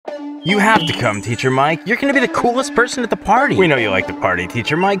You have to come, Teacher Mike. You're gonna be the coolest person at the party. We know you like to party,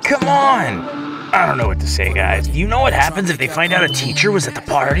 Teacher Mike. Come on! I don't know what to say, guys. You know what happens if they find out a teacher was at the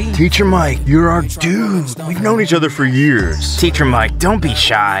party? Teacher Mike, you're our dude. We've known each other for years. Teacher Mike, don't be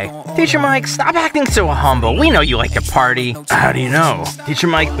shy. Teacher Mike, stop acting so humble. We know you like to party. How do you know? Teacher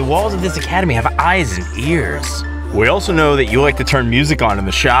Mike, the walls of this academy have eyes and ears. We also know that you like to turn music on in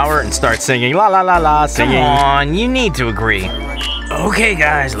the shower and start singing la la la la, singing. Come on, you need to agree. Okay,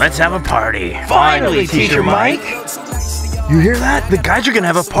 guys, let's have a party. Finally, Teacher Mike. You hear that? The guys are gonna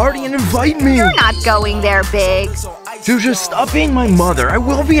have a party and invite me. You're not going there, Big. Dude, just stop being my mother. I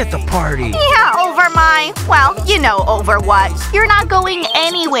will be at the party. Yeah, over well, you know over what. You're not going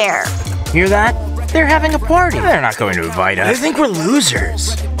anywhere. Hear that? They're having a party. They're not going to invite us. I think we're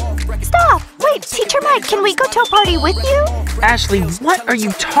losers. Stop! Wait, Teacher Mike, can we go to a party with you? Ashley, what are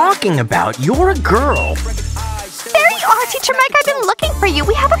you talking about? You're a girl. There you are, Teacher Mike. I've been looking for you.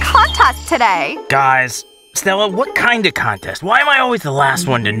 We have a contest today. Guys, Stella, what kind of contest? Why am I always the last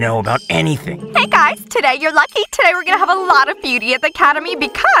one to know about anything? Hey guys, today you're lucky. Today we're gonna have a lot of beauty at the Academy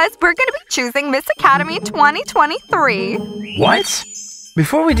because we're gonna be choosing Miss Academy 2023. What?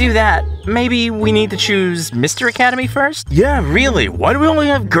 Before we do that, maybe we need to choose Mr. Academy first? Yeah, really. Why do we only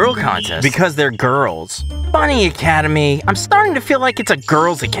have girl contests? Because they're girls. Bunny Academy. I'm starting to feel like it's a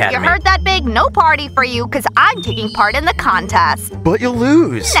girls' academy. You heard that, Big? No party for you because I'm taking part in the contest. But you'll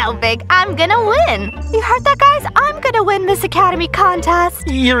lose. No, Big. I'm gonna win. You heard that, guys? I'm gonna win Miss Academy contest.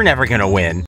 You're never gonna win.